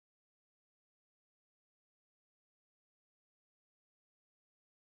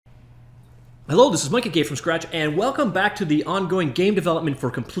Hello, this is Mike at GameFromScratch, and welcome back to the ongoing Game Development for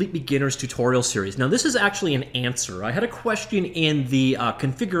Complete Beginners tutorial series. Now, this is actually an answer. I had a question in the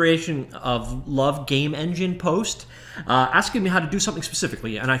Configuration of Lua game engine post asking me how to do something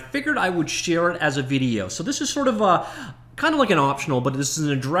specifically, and I figured I would share it as a video. So this is sort of kind of like an optional, but this is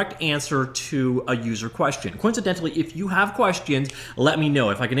a direct answer to a user question. Coincidentally, if you have questions, let me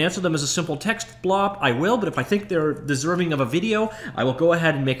know. If I can answer them as a simple text blob, I will, but if I think they're deserving of a video, I will go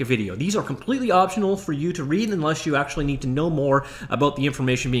ahead and make a video. These are completely optional for you to read unless you actually need to know more about the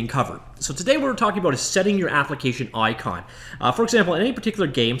information being covered. So today what we're talking about is setting your application icon. For example, in any particular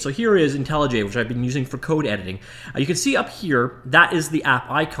game, so here is IntelliJ, which I've been using for code editing. You can see up here, that is the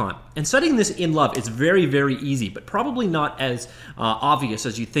app icon. And setting this in Lua is very, very easy, but probably not as obvious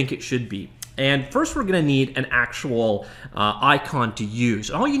as you think it should be. And first we're going to need an actual icon to use.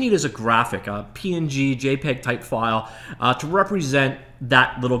 All you need is a graphic, a PNG, JPEG type file to represent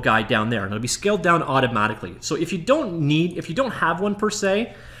that little guy down there. And it'll be scaled down automatically. So if you don't have one per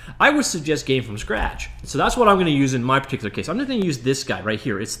se, I would suggest GameFromScratch. So that's what I'm going to use in my particular case. I'm just going to use this guy right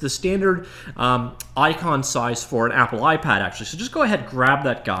here. It's the standard icon size for an Apple iPad, actually. So just go ahead, grab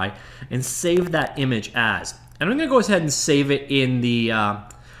that guy, and save that image as. And I'm going to go ahead and save it in the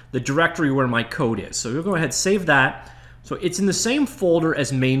directory where my code is. So we'll go ahead and save that. So it's in the same folder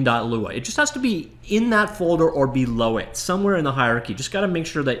as main.lua. It just has to be in that folder or below it, somewhere in the hierarchy. Just got to make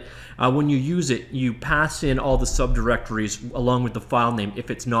sure that when you use it, you pass in all the subdirectories along with the file name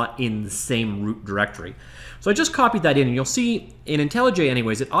if it's not in the same root directory. So I just copied that in, and you'll see in IntelliJ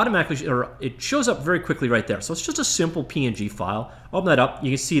anyways, it shows up very quickly right there. So it's just a simple PNG file. Open that up,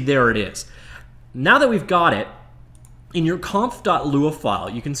 you can see there it is. Now that we've got it, in your Conf.lua file,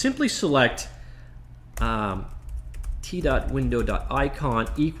 you can simply select t.window.icon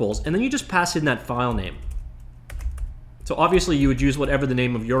equals, and then you just pass in that file name. So obviously you would use whatever the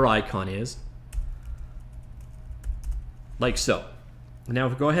name of your icon is, like so. Now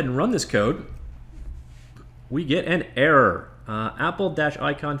if we go ahead and run this code, we get an error.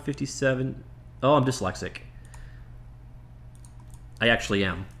 Apple-icon 57. Oh, I'm dyslexic. I actually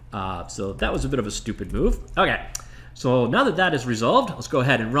am. So that was a bit of a stupid move. Okay. So now that that is resolved, let's go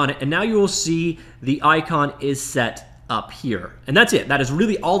ahead and run it. And now you will see the icon is set up here. And that's it. That is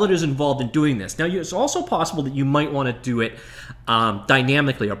really all that is involved in doing this. Now, it's also possible that you might want to do it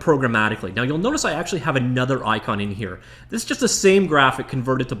dynamically or programmatically. Now, you'll notice I actually have another icon in here. This is just the same graphic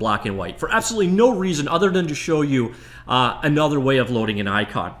converted to black and white for absolutely no reason other than to show you another way of loading an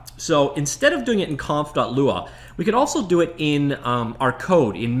icon. So instead of doing it in Conf.lua, we could also do it in our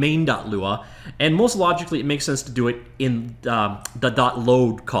code in main.lua, and most logically it makes sense to do it in the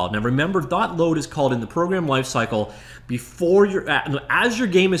 .load call. Now remember, .load is called in the program lifecycle before as your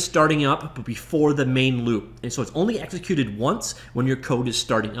game is starting up, but before the main loop. And so it's only executed once when your code is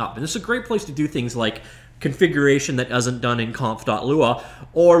starting up. And this is a great place to do things like configuration that isn't done in Conf.lua,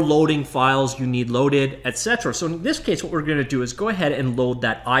 or loading files you need loaded, etc. So in this case, what we're going to do is go ahead and load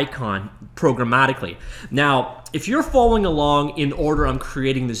that icon programmatically. Now, if you're following along in order I'm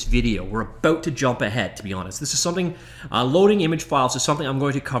creating this video, we're about to jump ahead, to be honest. This is something, loading image files is something I'm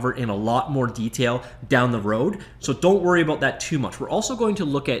going to cover in a lot more detail down the road, so don't worry about that too much. We're also going to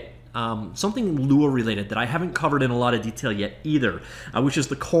look at something Lua related that I haven't covered in a lot of detail yet either, which is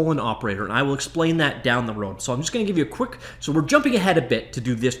the colon operator, and I will explain that down the road. So I'm just going to give you a quick, so we're jumping ahead a bit to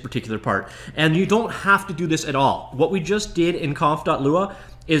do this particular part, and you don't have to do this at all. What we just did in Conf.lua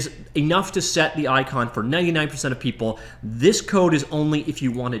is enough to set the icon for 99% of people. This code is only if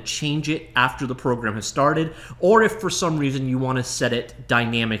you want to change it after the program has started, or if for some reason you want to set it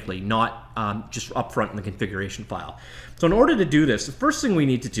dynamically, not just up front in the configuration file. So in order to do this, the first thing we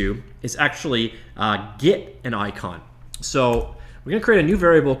need to do is actually get an icon. So we're going to create a new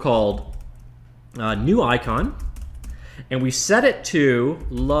variable called new icon, and we set it to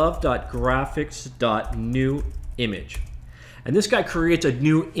love.graphics.newImage. And this guy creates a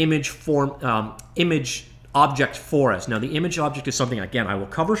new image image object for us. Now the image object is something, again, I will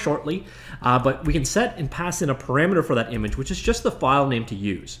cover shortly, but we can set and pass in a parameter for that image, which is just the file name to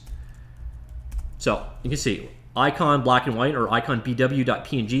use. So you can see icon black and white or icon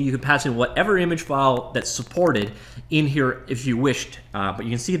bw.png. You can pass in whatever image file that's supported in here if you wished, but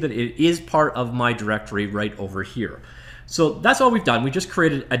you can see that it is part of my directory right over here. So that's all we've done. We just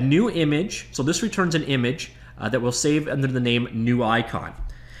created a new image. So this returns an image that we'll save under the name new icon.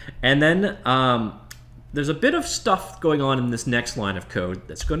 And then there's a bit of stuff going on in this next line of code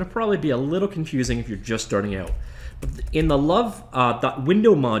that's going to probably be a little confusing if you're just starting out. in the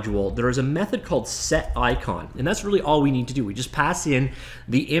love.window module, there is a method called setIcon, and that's really all we need to do. We just pass in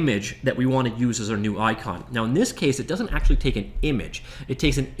the image that we want to use as our new icon. Now, in this case, it doesn't actually take an image. It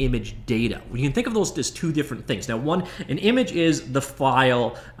takes an image data. You can think of those as two different things. Now, an image is the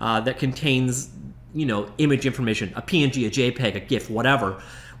file that contains, image information, a PNG, a JPEG, a GIF, whatever.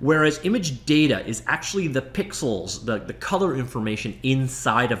 Whereas image data is actually the pixels, the color information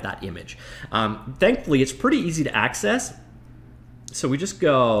inside of that image. Thankfully, it's pretty easy to access. So we just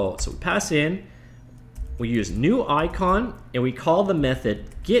go, we pass in, we use new icon, and we call the method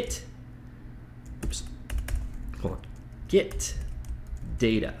get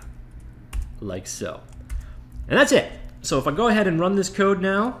data, like so. And that's it. So if I go ahead and run this code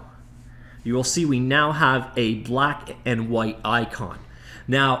now, you will see we now have a black and white icon.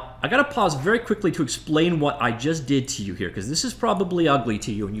 Now, I gotta pause very quickly to explain what I just did to you here, because this is probably ugly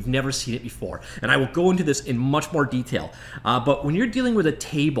to you and you've never seen it before. And I will go into this in much more detail. But when you're dealing with a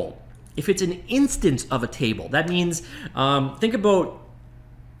table, if it's an instance of a table, that means, think about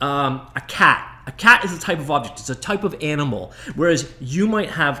a cat. A cat is a type of object, it's a type of animal, whereas you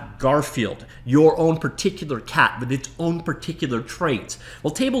might have Garfield, your own particular cat with its own particular traits.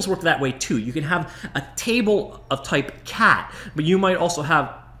 Well, tables work that way too. You can have a table of type cat, but you might also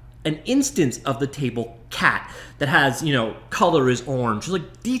have an instance of the table cat that has, color is orange,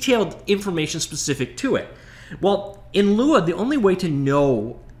 like detailed information specific to it. Well, in Lua, the only way to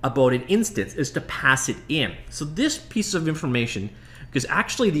know about an instance is to pass it in. So this piece of information is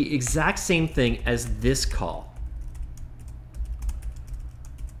actually the exact same thing as this call.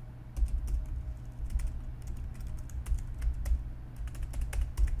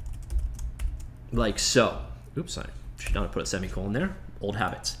 Like so. Oops, I should not have put a semicolon there. Old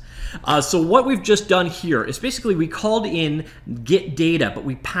habits. So what we've just done here is basically we called in get data, but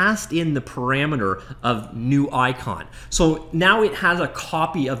we passed in the parameter of new icon. So now it has a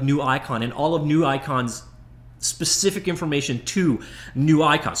copy of new icon and all of new icon's specific information to new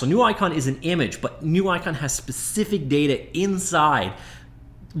icon. So new icon is an image, but new icon has specific data inside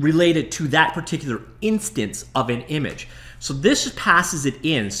related to that particular instance of an image. So this passes it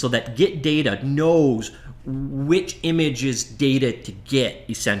in so that get data knows which image's data to get,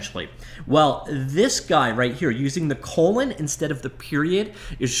 essentially. Well, this guy right here, using the colon instead of the period,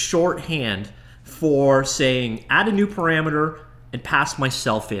 is shorthand for saying add a new parameter and pass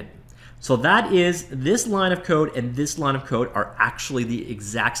myself in. So that is, this line of code and this line of code are actually the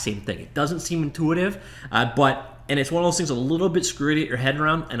exact same thing. It doesn't seem intuitive, and it's one of those things a little bit screwy to get your head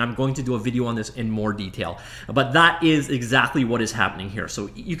around, and I'm going to do a video on this in more detail. But that is exactly what is happening here. So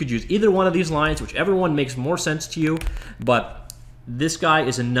you could use either one of these lines, whichever one makes more sense to you, but this guy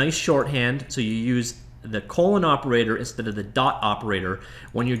is a nice shorthand, so you use the colon operator instead of the dot operator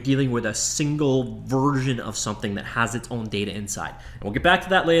when you're dealing with a single version of something that has its own data inside. And we'll get back to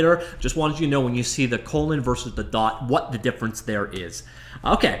that later. Just wanted you to know when you see the colon versus the dot, what the difference there is.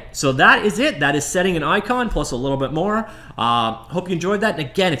 Okay, so that is it. That is setting an icon plus a little bit more. Hope you enjoyed that. And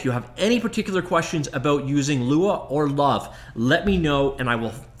again, if you have any particular questions about using Lua or Love, let me know and I will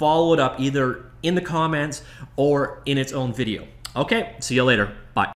follow it up either in the comments or in its own video. Okay, see you later. Bye.